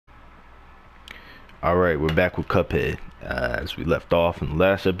Alright, we're back with Cuphead. As we left off in the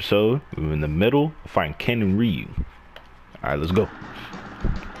last episode, we were in the middle of fighting Ken and Ryu. Alright, let's go.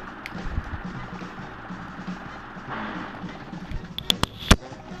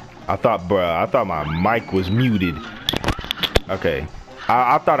 I thought my mic was muted. Okay.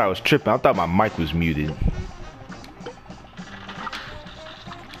 I thought I was tripping. I thought my mic was muted.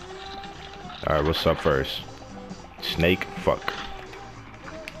 Alright, what's up first? Snake? Fuck.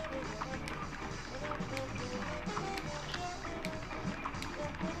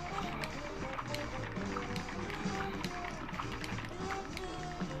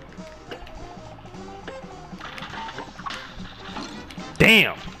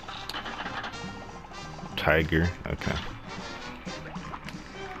 Damn! Tiger, okay.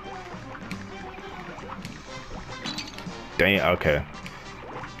 Damn, okay.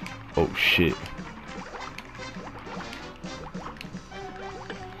 Oh shit.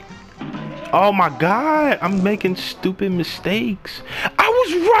 Oh my god, I'm making stupid mistakes. I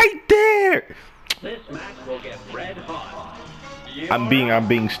was right there! This match will get red hot. I'm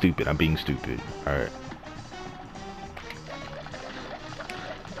being stupid. Alright.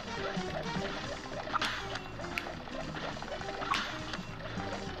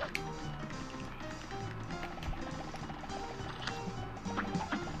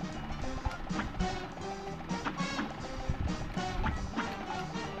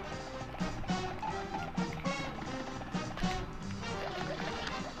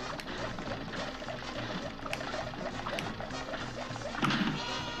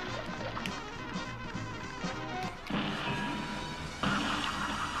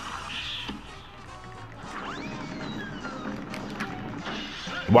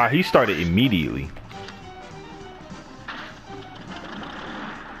 Wow, he started immediately.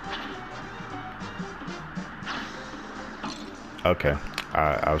 Okay,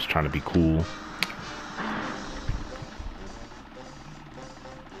 I was trying to be cool.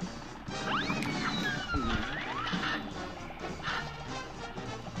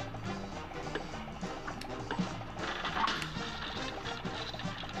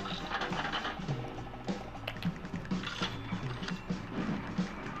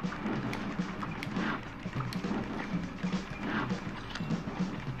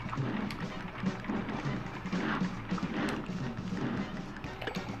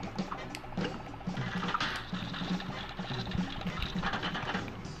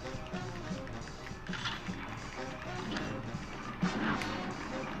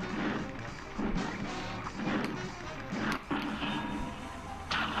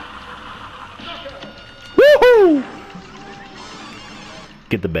 Woohoo!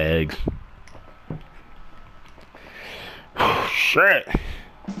 Get the bags. Oh, shit.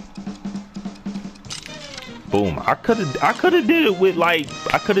 Boom. I could have did it with like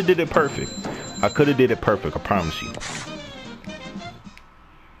I could have did it perfect. I promise you.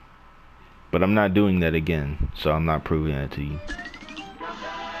 But I'm not doing that again, so I'm not proving that to you.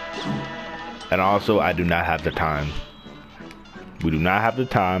 And also, I do not have the time. We do not have the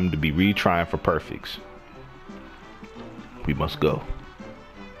time to be retrying for perfects. We must go.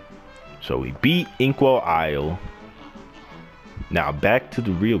 So we beat Inkwell Isle. Now back to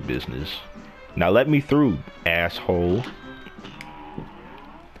the real business. Now let me through, asshole.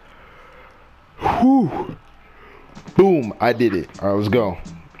 Whew. Boom, I did it. Alright, let's go.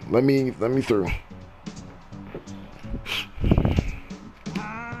 Let me through.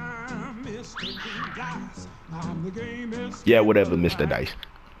 Yeah, whatever, Mr. Dice.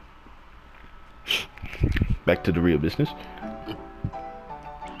 Back to the real business.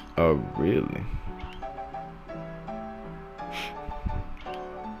 Oh, really?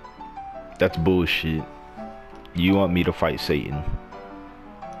 That's bullshit. You want me to fight Satan?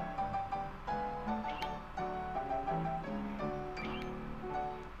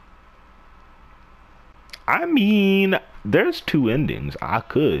 I mean, there's two endings. I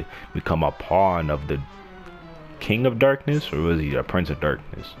could become a pawn of the King of Darkness, or was he a Prince of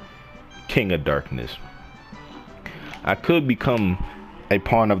Darkness? King of Darkness. I could become a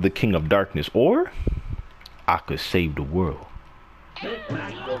pawn of the King of Darkness, or I could save the world. This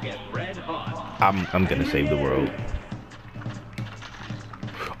match will get red hot. I'm gonna save the world.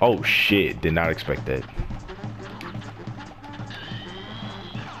 Oh shit, did not expect that.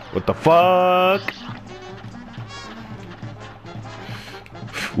 What the fuck?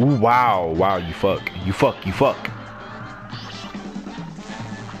 Ooh, wow, you fuck.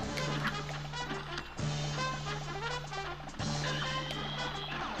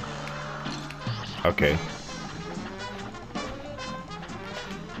 Okay.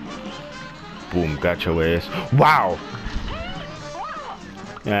 Boom, got your ass. Wow.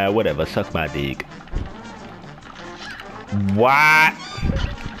 Whatever. Suck my dick. What?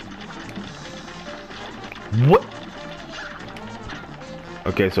 What?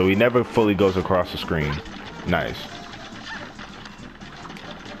 Okay, so he never fully goes across the screen. Nice.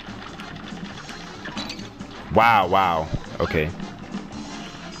 Wow, wow. Okay.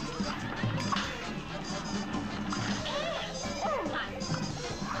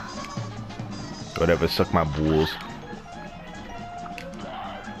 Whatever, suck my balls.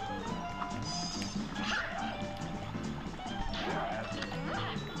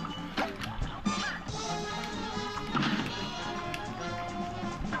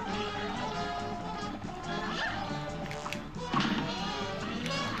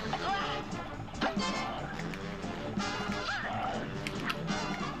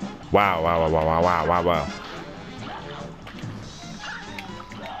 Wow, wow, wow, wow, wow, wow, wow.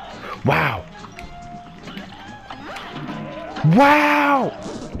 Wow. Wow.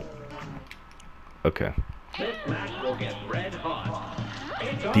 Okay. This match will get red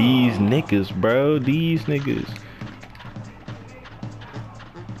hot. These niggas, bro. These niggas.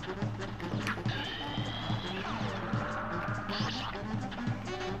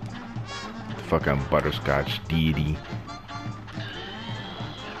 Fucking butterscotch deity.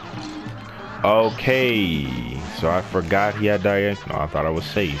 Okay, so I forgot he had diagonal. I thought I was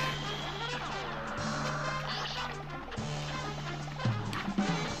safe.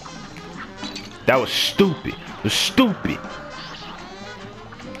 That was stupid. It was stupid.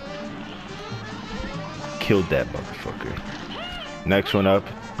 Killed that motherfucker. Next one up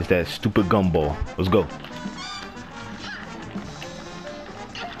is that stupid gumball. Let's go.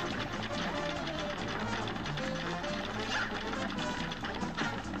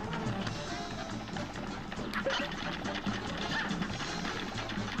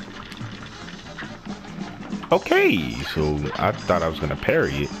 Okay, so I thought I was gonna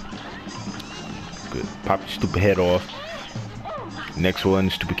parry it. Good. Pop your stupid head off. Next one,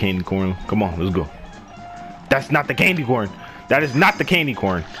 stupid candy corn. Come on, let's go. That's not the candy corn. That is not the candy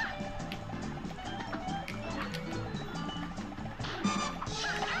corn.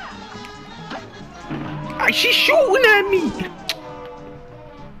 She's shooting at me.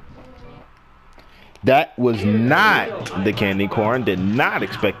 That was not the candy corn. Did not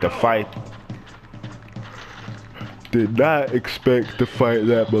expect to fight. Did not expect to fight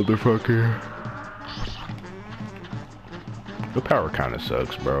that motherfucker. The power kind of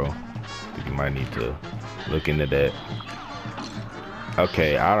sucks, bro. I think you might need to look into that.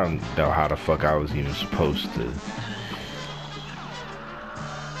 Okay, I don't know how the fuck I was even supposed to.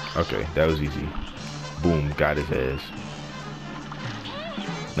 Okay, that was easy. Boom, got his ass.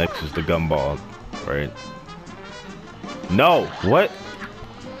 Next is the gumball, right? No, what?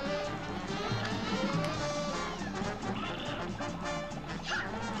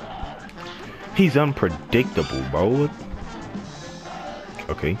 He's unpredictable, bro.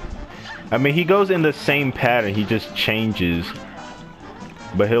 Okay. I mean, he goes in the same pattern. He just changes.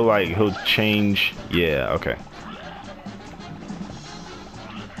 But he'll change. Yeah, okay.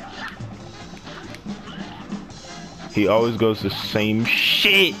 He always goes the same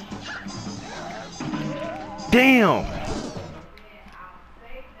shit. Damn.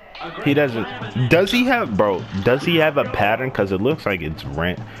 He doesn't. Does he have, bro? Does he have a pattern? Because it looks like it's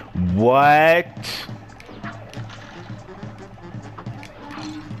rent. What?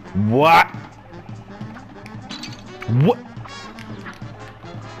 What? What?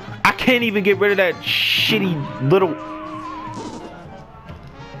 I can't even get rid of that shitty little.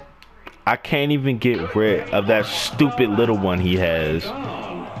 I can't even get rid of that stupid little one he has.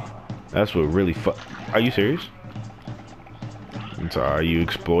 That's what really Are you serious? So are you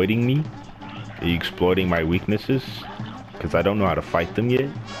exploiting me? Are you exploiting my weaknesses? Because I don't know how to fight them yet.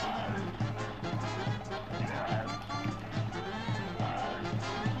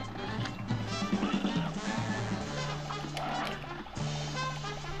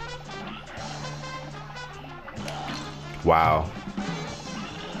 Wow.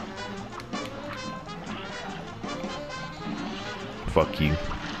 Fuck you,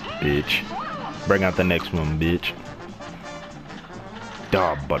 bitch. Bring out the next one, bitch.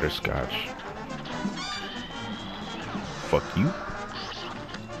 Dog butterscotch. Fuck you.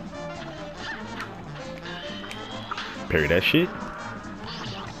 Parry that shit.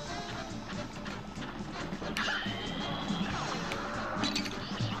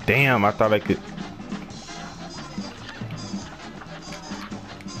 Damn, I thought I could.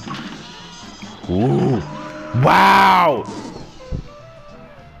 Ooh. Wow.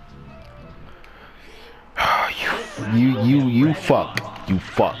 You fuck. You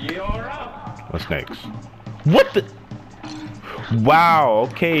fuck. What's next? What the? Wow,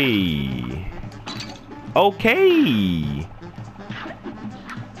 okay. Okay.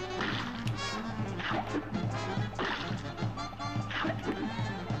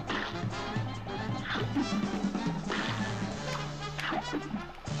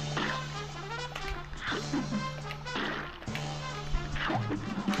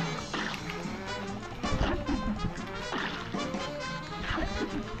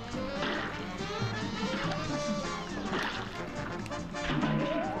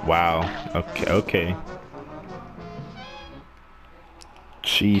 Wow. Okay, okay.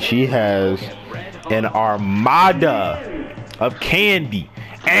 She has an armada of candy.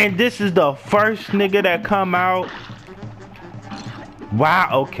 And this is the first nigga that come out. Wow,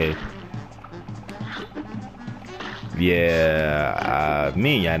 okay. Yeah,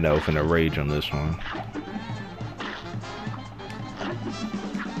 me and y'all know finna rage on this one.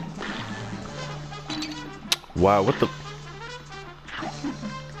 Wow, what the?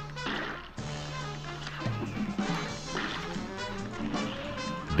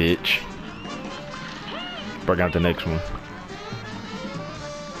 Bitch. Bring out the next one.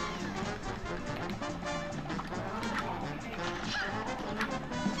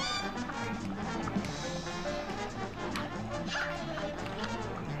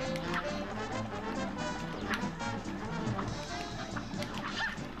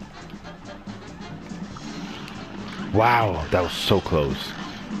 Wow, that was so close.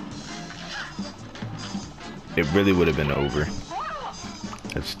 It really would have been over.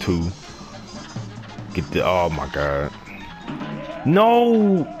 That's 2. Get the, oh my god.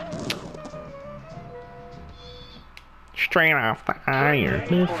 No! Straight off the iron.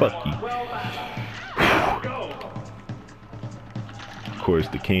 Man, fuck you. Of course,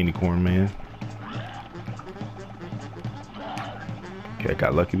 the candy corn man. Okay, I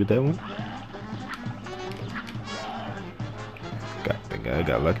got lucky with that one. I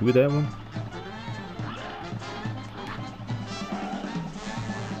got lucky with that one.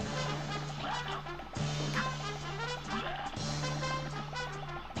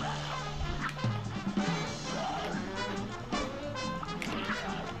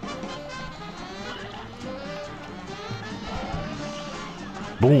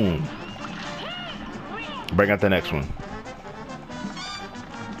 Boom. Bring out the next one.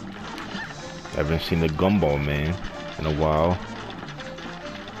 I haven't seen the gumball man in a while.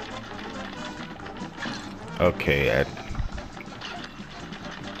 Okay,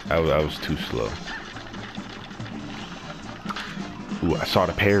 I was too slow. Ooh, I saw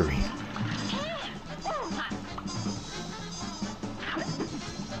the parry.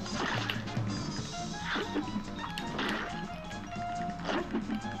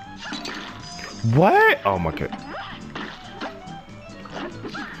 What? Oh my god.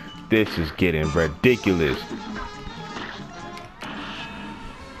 This is getting ridiculous.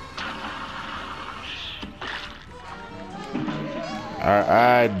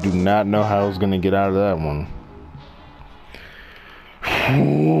 I do not know how I was gonna get out of that one.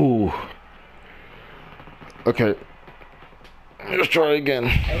 Ooh. Okay. Let's try again.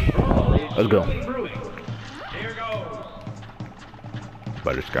 Let's go.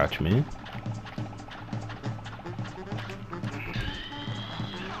 Butterscotch, man.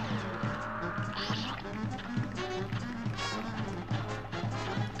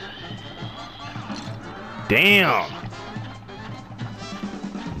 Damn.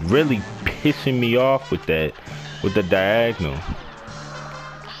 Really pissing me off with that, with the diagonal.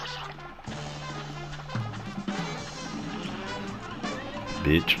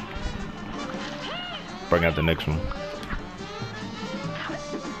 Bitch. Bring out the next one.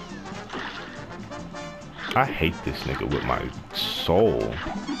 I hate this nigga with my soul.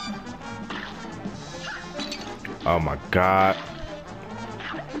 Oh my god.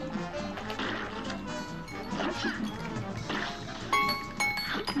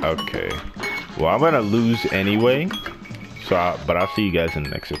 Okay. Well, I'm gonna lose anyway. But I'll see you guys in the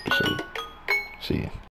next episode. See ya.